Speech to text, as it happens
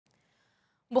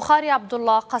بوخاری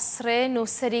عەبدوڵڵا قەسرێ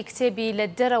نووسەری کتێبی لە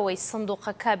دەرەوەی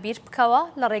سندووقەکە بیربکەوە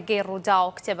لە ڕێگەی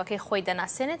ڕووداو کتێبەکەی خۆی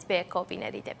دەناسێنێت بەیەکەوە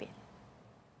بینەری دەبێت.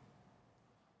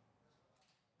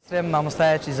 قەسرێ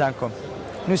مامۆستایەکی زانکۆم.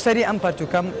 نووسەری ئەم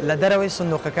پەرتووکەم لە دەرەوەی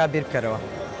سندووقەکە بیربکەرەوە.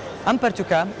 ئەم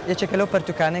پەرتووکە یەکێکە لەو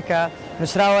پەرتووکانەی کە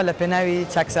نووسراوە لە پێناوی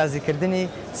چاکسازیکردنی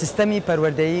سیستەمی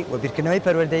پەروەردەیی و بیرکردنەوەی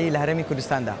پەروەردەیی لە هەرێمی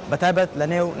کوردستاندا بەتایبەت لە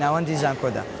نێو ناوەندی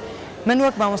زانکۆدا. من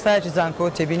وەک مامۆستایەکی زانکۆ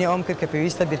تێبینی ئەوم کرد کە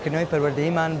پێویستە بیرکردنەوەی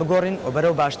پەروەردەییمان بگۆڕین و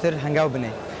بەرەو باشتر هەنگاو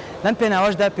بنێین. لەم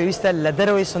پێناوەشدا پێویستە لە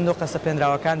دەرەوەی سندووقە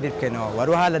سەپێنراوەکان بیربکەینەوە،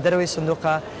 وەروەها لە دەرەوەی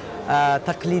سندووقە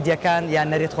تەقلیدیەکان یان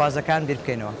نەریتخوازەکان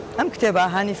بیربکەینەوە. ئەم کتێبە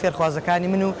هانی فێرخوازەکانی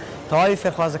من و تەواوی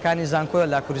فێرخوازەکانی زانکۆ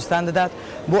لە کوردستان دەدات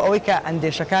بۆ ئەوەی کە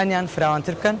ئەندێشەکانیان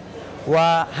فراوانتر بکەن و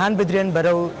هان بدرێن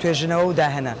بەرەو توێژنەوە و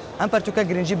داهێنان. ئەم پەرتووکە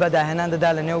گرنگی بە داهێنان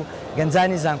دەدا لە نێو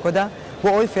گەنجانی زانکۆدا بۆ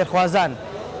ئەوەی فێرخوازان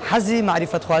حەزی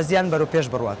معریفەتخوازیان بەرەو پێش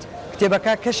بڕوات.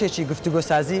 کتێبەکە کەشێکی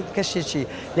گفتوگۆسازی، کەشێکی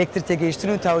لێکتر تێگەیشتن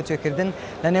و تاوتوێکردن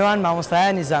لە نێوان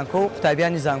مامۆستایانی زانکۆ و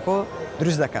قوتابیانی زانکۆ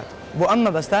دروست دەکات. بۆ ئەم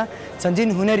مەبەستە چەندین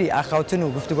هونەری ئاخاوتن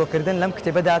و گفتوگۆکردن لەم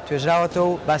کتێبەدا توێژراوەتەوە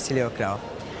و باسی لێوە کراوە.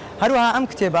 هەروەها ئەم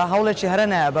کتێبە هەوڵێکی هەرە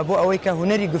نایابە بۆ ئەوەی کە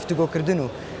هونەری گفتوگۆکردن و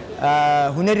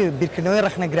هونەری بیرکردنەوەی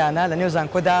ڕەخنەگرانە لە نێو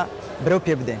زانکۆدا بەرەو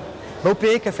پێ بدەین. بەو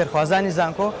پێی کە فێرخوازانی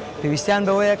زانکۆ پێویستیان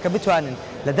بەوەیە کە بتوانن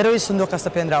لە دەرەوەی سندووقە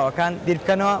سەپێنراوەکان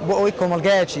بیربکەنەوە بۆ ئەوەی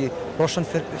کۆمەڵگایەکی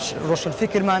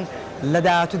ڕۆشنفیکرمان لە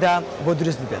داهاتوودا بۆ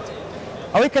دروست ببێت.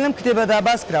 ئەوەی کە لەم کتێبەدا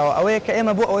باس کراوە ئەوەیە کە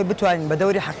ئێمە بۆ ئەوەی بتوانین بە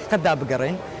دەوری حەقیقەتدا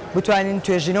بگەڕین، بتوانین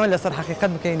توێژینەوە لەسەر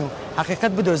حەقیقەت بکەین و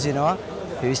حەقیقەت بدۆزینەوە،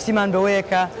 پێویستیمان بەوەیە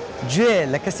کە گوێ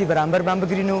لە کەسی بەرامبەرمان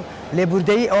بگرین و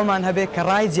لێبوردەیی ئەومان هەبێت کە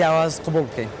ڕای جیاواز قبوڵ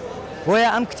بکەین. بۆیە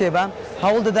ئەم کتێبە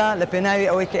هەوڵ دەدا لە پێناوی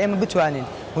ئەوەی کە ئێمە بتوانین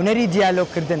هونەری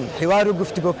دیالۆگکردن، حیوار و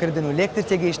گفتوگۆکردن و لێکتر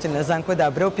تێگەیشتن لە زانکۆدا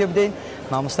برەو پێ بدەین،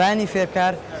 مامۆستایانی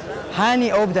فێرکار هانی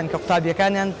ئەو بدەن کە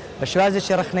قوتابیەکانیان بە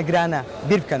شێوازێکی ڕەخنەگرانە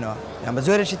بیربکەنەوە، یان بە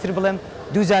زۆرێکی تر بڵێم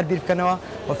 2000 بیربکەنەوە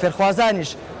و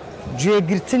فێرخوازانیش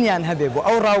گوێگرتنیان هەبێ بۆ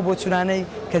ئەو ڕاوبۆچوونانەی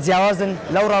کە جیاوازن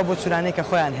لەو ڕاوبۆچوونانەی کە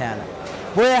خۆیان هەیەە.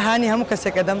 بۆیە هانی هەموو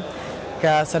کەسێک دەم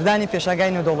کە سەردانی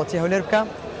پێشاگای نێودەوڵەتی هەولێر بکە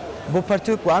بۆ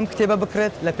پەرتووک و ئەم کتێبە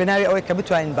بکرێت لە پێناوی ئەوەی کە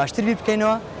بتوانین باشتر بیر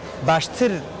بکەینەوە،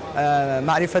 باشتر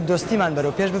معریفەت دۆستیمان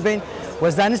بەرەو پێش ببین و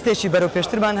زانستێکی بەرەو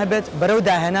پێشترمان هەبێت بەرەو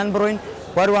داهێنان بڕۆین،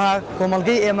 وەروەها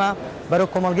کۆمەڵگەی ئێمە بەرەو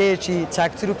کۆمەڵگەیەکی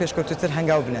چاکتر و پێشکەوتوتر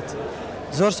هەنگاو بنێت.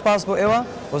 زۆر سپاس بۆ ئێوە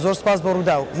و زۆر سپاس بۆ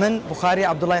ڕووداو. من بوخاری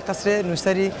عەبدوڵڵای قەسرێ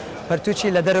نووسەری پەرتووکی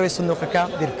لە دەرەوەی سندووقەکە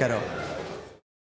بیربکەرەوە.